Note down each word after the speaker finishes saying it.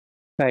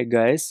Hi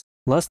guys,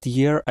 last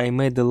year I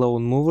made a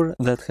lawn mower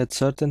that had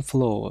certain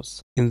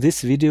flaws. In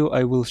this video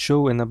I will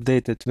show an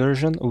updated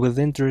version with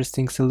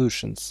interesting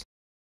solutions.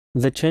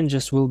 The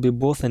changes will be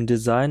both in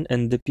design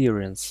and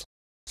appearance.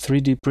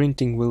 3D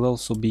printing will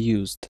also be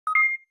used.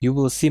 You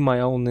will see my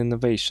own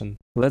innovation.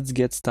 Let's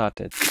get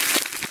started.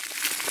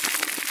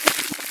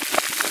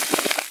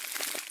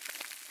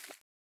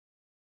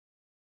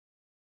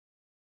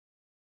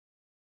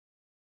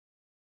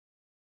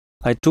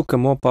 I took a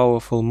more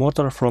powerful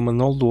motor from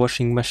an old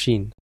washing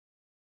machine.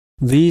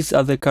 These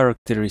are the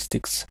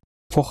characteristics: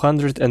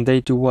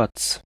 480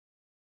 watts.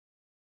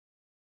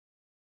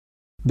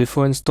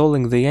 Before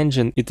installing the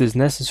engine, it is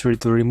necessary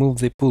to remove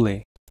the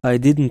pulley. I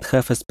didn't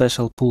have a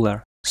special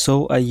puller,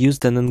 so I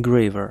used an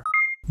engraver.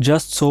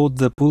 Just sewed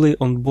the pulley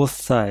on both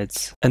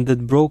sides, and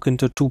it broke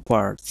into two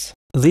parts.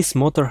 This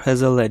motor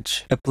has a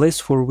ledge, a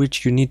place for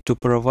which you need to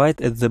provide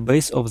at the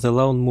base of the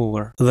lawn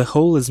mower. The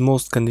hole is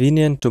most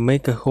convenient to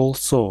make a hole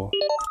saw,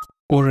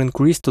 or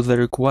increase to the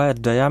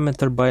required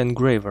diameter by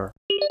engraver.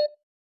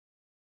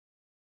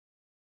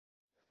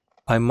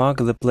 I mark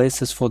the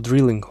places for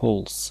drilling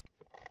holes.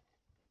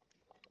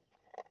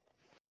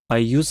 I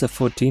use a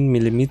 14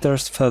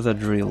 mm feather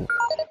drill.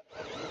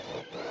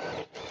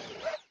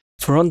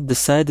 Front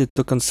decided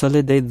to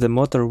consolidate the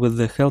motor with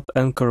the help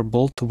anchor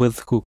bolt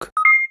with hook.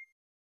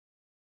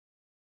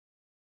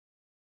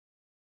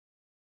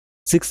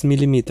 6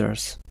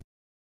 mm.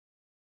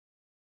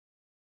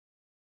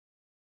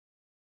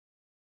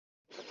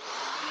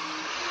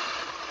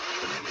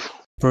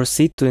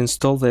 Proceed to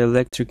install the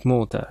electric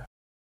motor.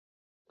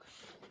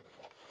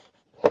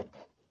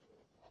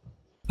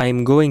 I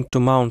am going to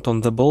mount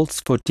on the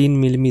bolts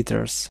 14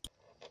 mm.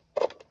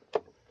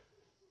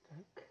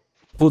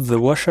 Put the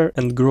washer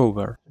and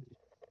groover.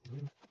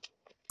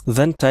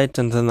 Then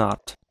tighten the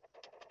nut.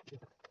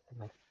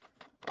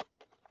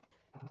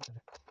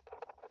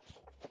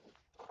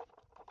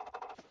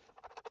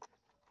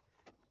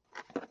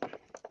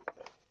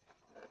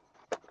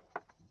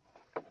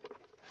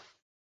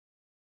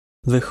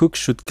 The hook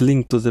should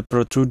cling to the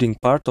protruding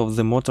part of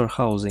the motor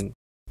housing.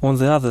 On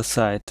the other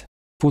side,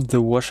 put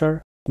the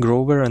washer,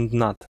 groover and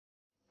nut.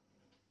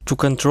 To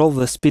control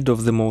the speed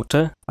of the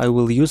motor, I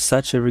will use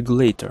such a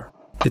regulator.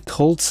 It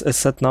holds a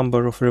set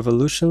number of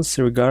revolutions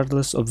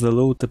regardless of the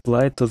load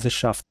applied to the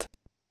shaft.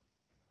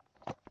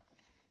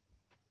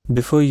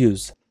 Before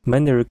use,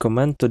 many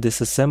recommend to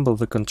disassemble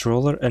the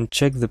controller and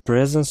check the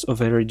presence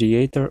of a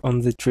radiator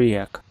on the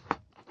triac.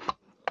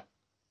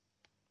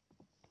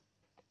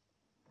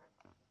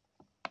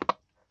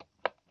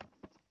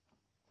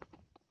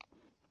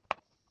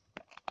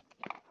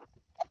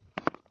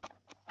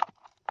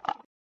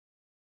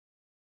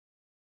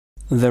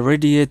 The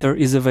radiator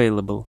is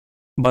available,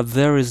 but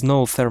there is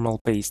no thermal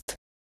paste.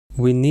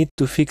 We need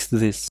to fix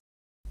this.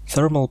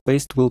 Thermal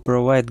paste will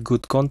provide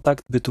good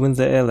contact between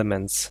the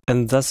elements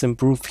and thus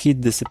improve heat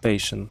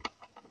dissipation.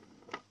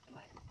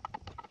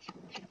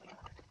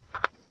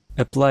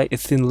 Apply a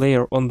thin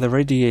layer on the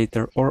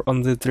radiator or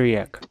on the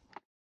triac.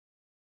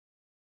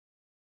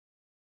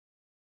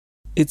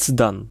 It's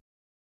done.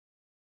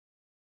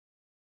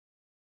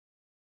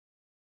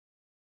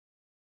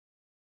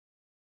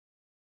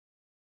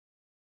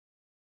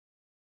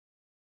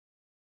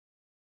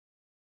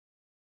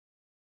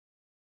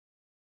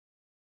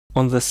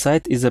 On the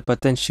side is a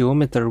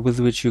potentiometer with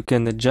which you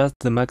can adjust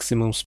the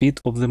maximum speed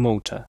of the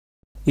motor.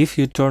 If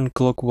you turn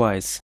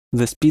clockwise,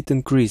 the speed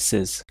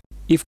increases.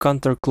 If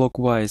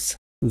counterclockwise,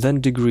 then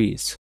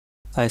decreases.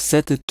 I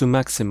set it to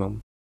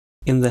maximum.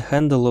 In the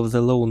handle of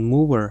the lawn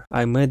mower,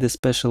 I made a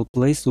special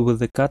place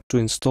with a cut to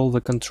install the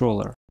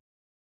controller.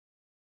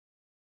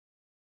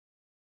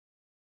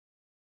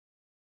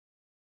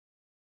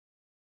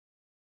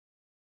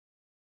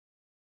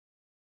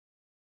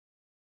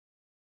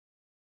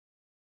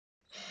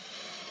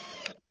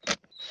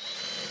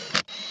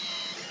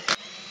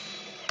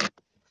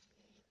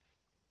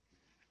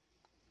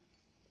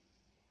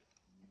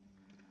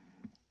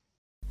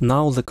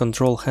 Now the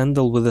control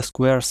handle with a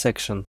square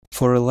section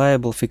for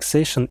reliable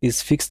fixation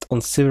is fixed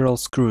on several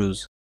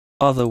screws.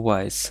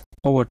 Otherwise,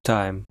 over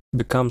time,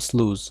 becomes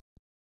loose.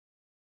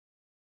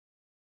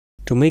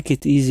 To make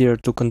it easier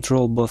to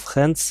control both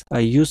hands, I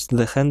used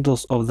the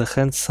handles of the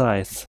hand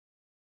scythe.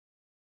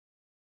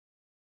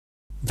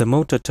 The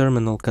motor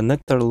terminal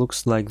connector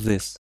looks like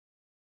this.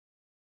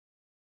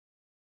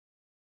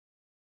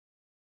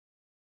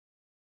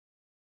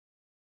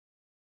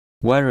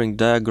 Wiring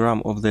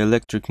diagram of the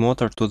electric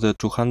motor to the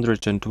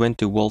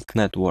 220-volt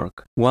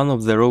network. One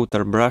of the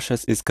rotor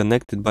brushes is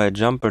connected by a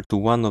jumper to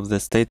one of the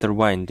stator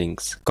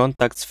windings.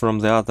 Contacts from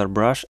the other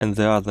brush and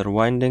the other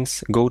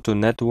windings go to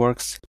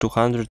networks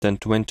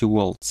 220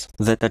 volts.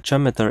 The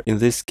tachometer in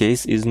this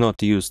case is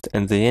not used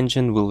and the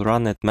engine will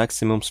run at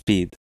maximum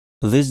speed.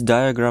 This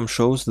diagram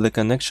shows the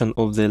connection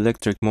of the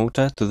electric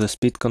motor to the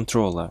speed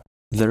controller.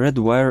 The red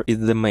wire is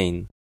the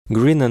main.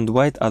 Green and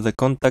white are the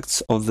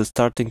contacts of the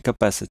starting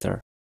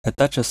capacitor. A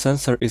touch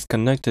sensor is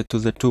connected to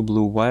the two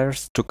blue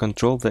wires to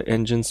control the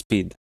engine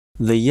speed.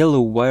 The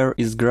yellow wire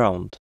is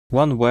ground.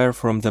 One wire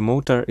from the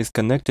motor is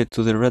connected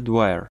to the red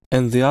wire,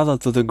 and the other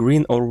to the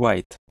green or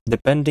white,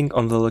 depending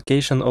on the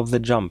location of the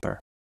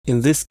jumper.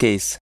 In this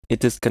case,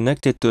 it is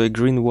connected to a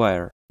green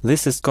wire.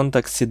 This is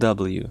contact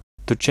CW.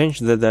 To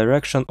change the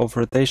direction of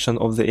rotation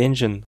of the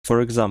engine,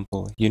 for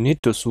example, you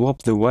need to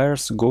swap the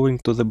wires going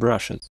to the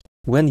brushes.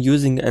 When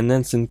using an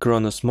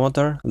asynchronous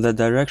motor, the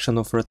direction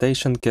of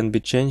rotation can be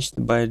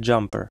changed by a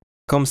jumper.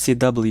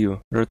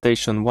 COM-CW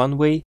rotation one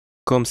way,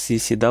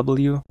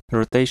 COM-CCW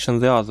rotation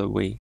the other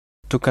way.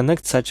 To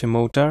connect such a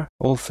motor,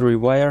 all three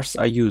wires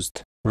are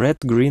used: red,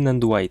 green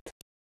and white.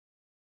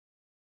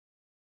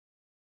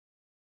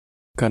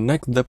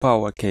 Connect the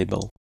power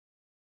cable.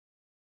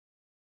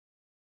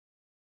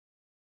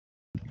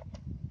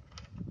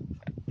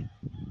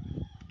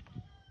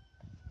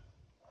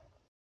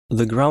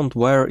 The ground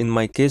wire in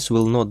my case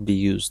will not be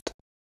used.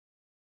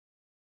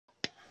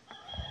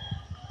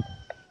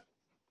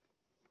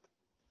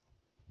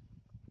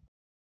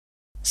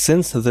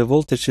 Since the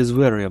voltage is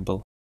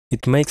variable,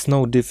 it makes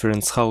no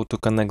difference how to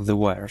connect the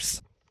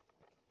wires.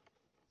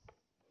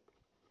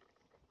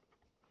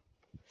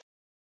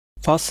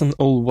 Fasten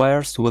all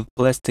wires with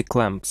plastic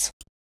clamps.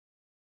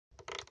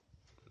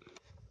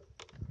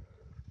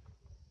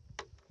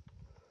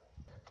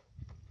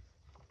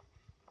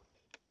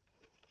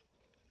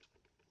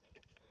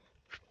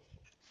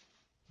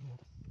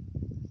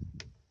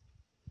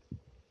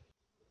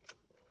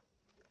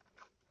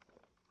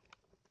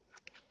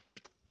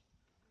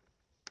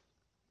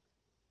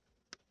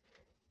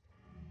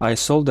 I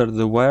soldered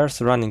the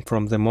wires running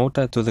from the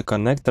motor to the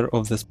connector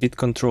of the speed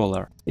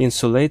controller,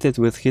 insulated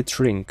with heat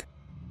shrink.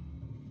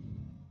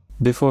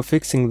 Before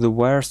fixing the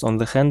wires on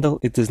the handle,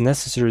 it is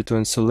necessary to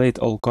insulate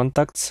all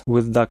contacts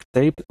with duct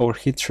tape or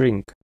heat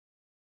shrink.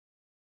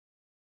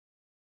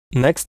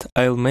 Next,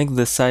 I'll make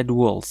the side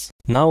walls.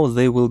 Now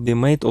they will be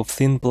made of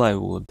thin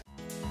plywood.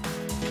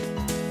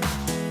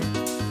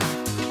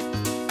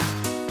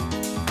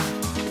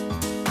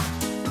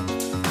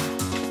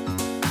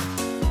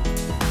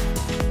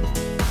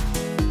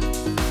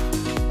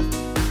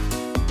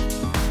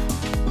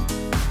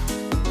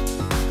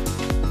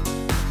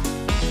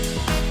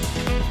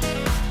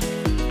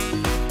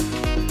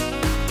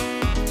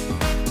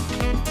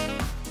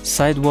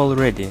 Sidewall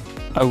ready.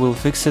 I will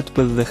fix it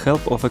with the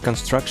help of a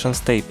construction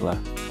stapler.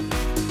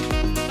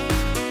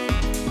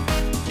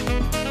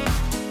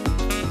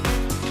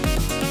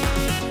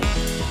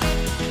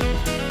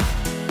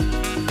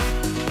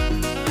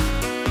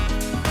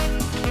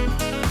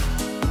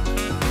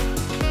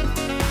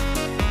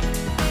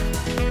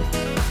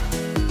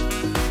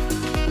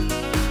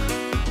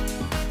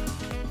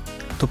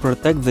 To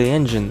protect the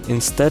engine,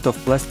 instead of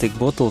plastic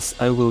bottles,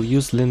 I will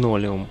use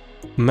linoleum.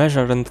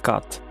 Measure and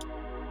cut.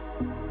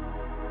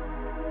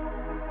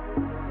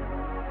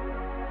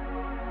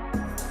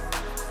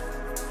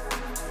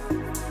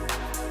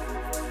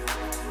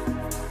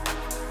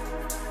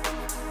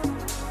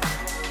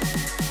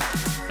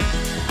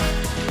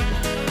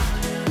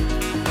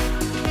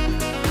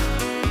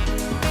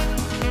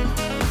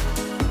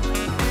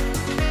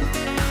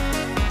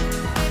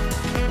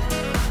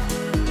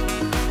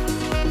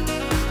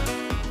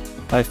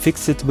 I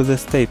fix it with a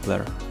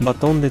stapler,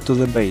 but only to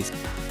the base.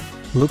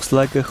 Looks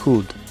like a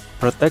hood,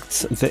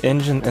 protects the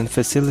engine and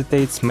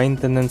facilitates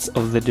maintenance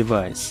of the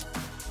device.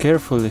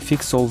 Carefully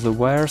fix all the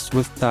wires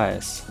with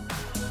ties.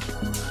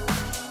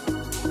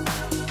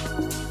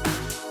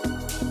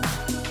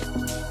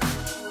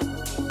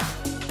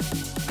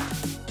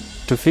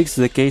 To fix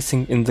the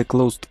casing in the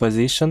closed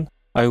position,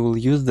 I will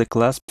use the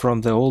clasp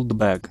from the old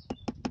bag.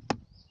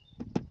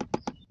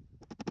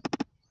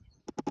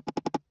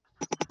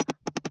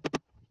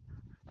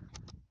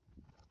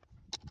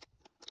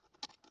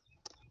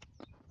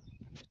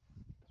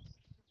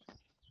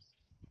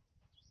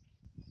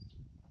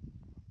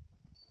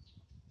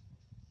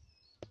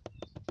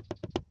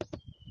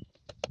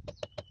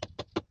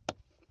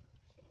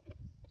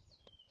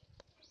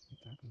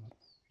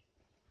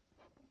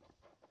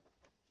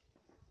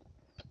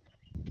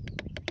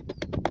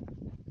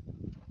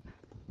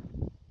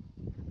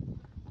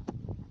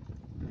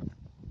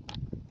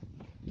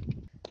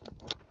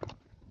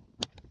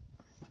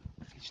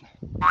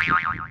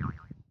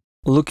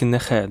 Looking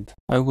ahead,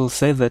 I will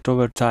say that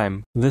over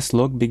time, this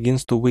lock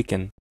begins to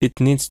weaken. It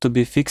needs to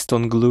be fixed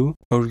on glue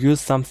or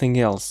use something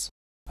else.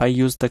 I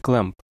used a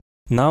clamp.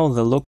 Now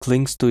the lock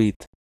clings to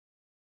it.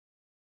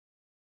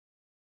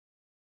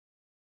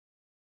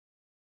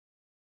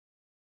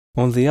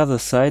 On the other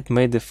side,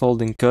 made a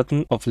folding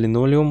curtain of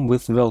linoleum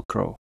with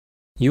Velcro.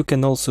 You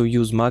can also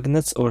use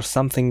magnets or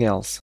something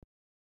else.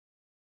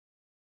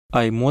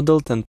 I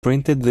modeled and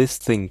printed this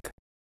thing.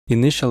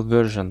 Initial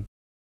version.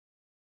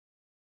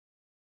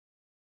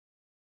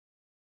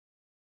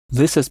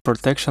 This is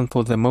protection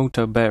for the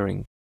motor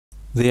bearing.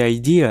 The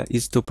idea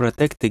is to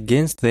protect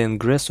against the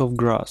ingress of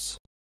grass.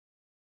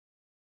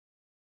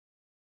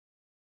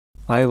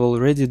 I've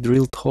already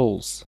drilled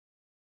holes.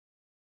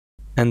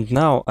 And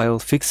now I'll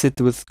fix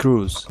it with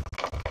screws.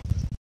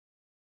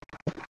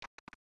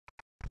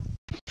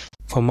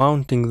 For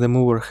mounting the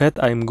mower head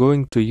I am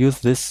going to use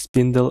this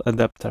spindle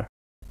adapter.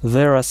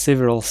 There are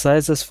several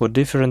sizes for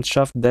different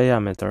shaft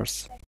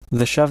diameters.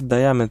 The shaft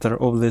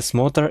diameter of this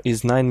motor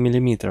is 9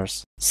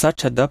 mm.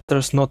 Such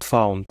adapters not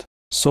found,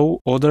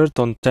 so ordered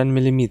on 10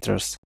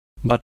 mm,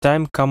 but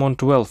time come on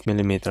 12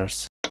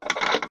 mm.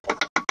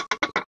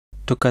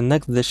 To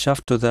connect the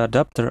shaft to the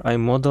adapter I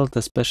modeled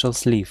a special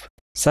sleeve.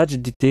 Such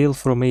detail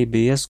from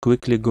ABS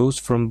quickly goes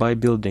from by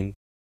building.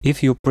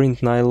 If you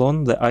print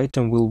nylon, the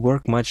item will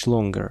work much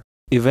longer.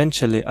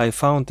 Eventually I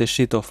found a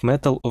sheet of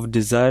metal of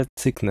desired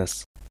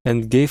thickness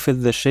and gave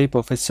it the shape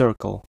of a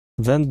circle,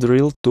 then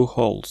drilled 2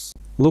 holes.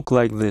 Look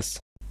like this.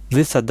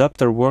 This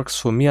adapter works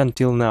for me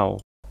until now.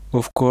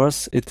 Of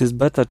course, it is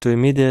better to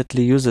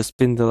immediately use a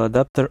spindle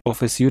adapter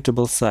of a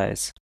suitable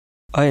size.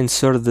 I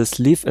insert the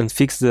sleeve and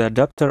fix the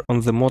adapter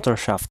on the motor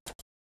shaft.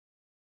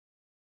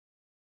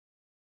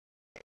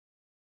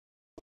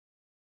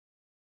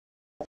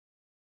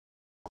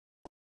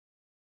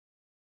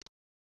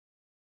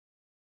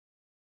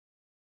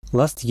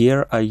 Last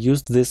year I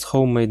used this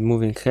homemade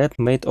moving head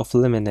made of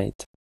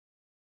laminate.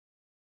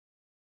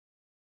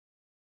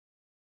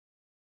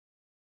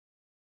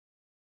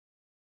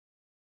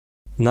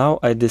 Now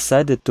I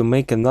decided to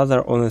make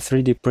another on a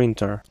 3D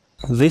printer.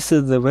 This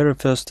is the very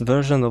first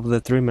version of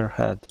the trimmer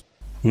head.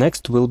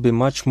 Next will be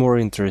much more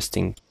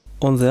interesting.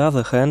 On the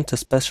other hand, a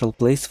special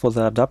place for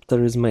the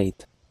adapter is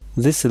made.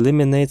 This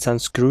eliminates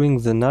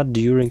unscrewing the nut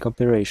during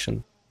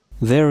operation.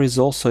 There is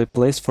also a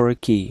place for a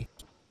key.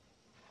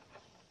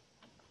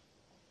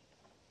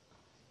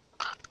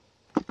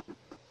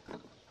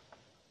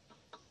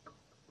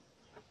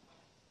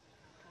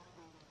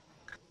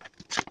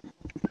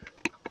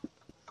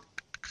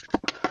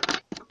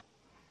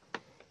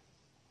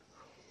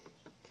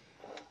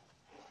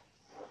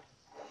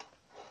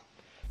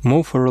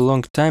 Mow for a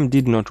long time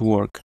did not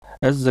work,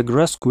 as the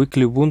grass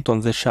quickly wound on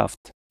the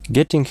shaft.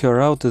 Getting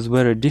her out is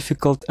very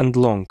difficult and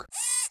long.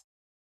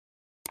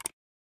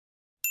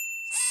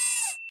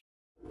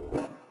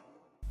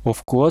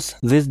 Of course,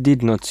 this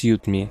did not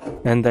suit me,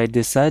 and I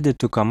decided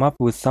to come up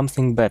with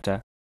something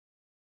better.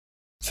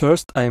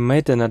 First I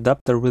made an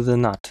adapter with a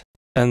nut,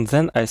 and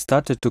then I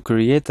started to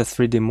create a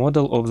 3D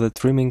model of the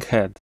trimming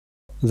head.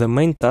 The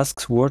main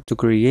tasks were to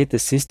create a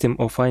system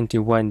of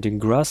anti-winding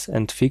grass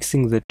and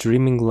fixing the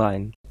trimming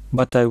line.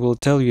 But I will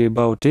tell you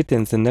about it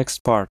in the next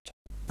part.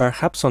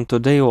 Perhaps on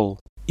today all.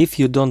 If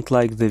you don't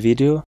like the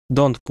video,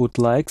 don't put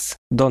likes,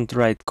 don't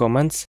write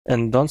comments,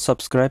 and don't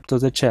subscribe to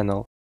the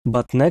channel.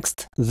 But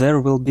next, there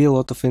will be a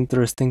lot of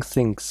interesting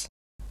things.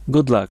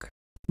 Good luck.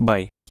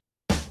 Bye.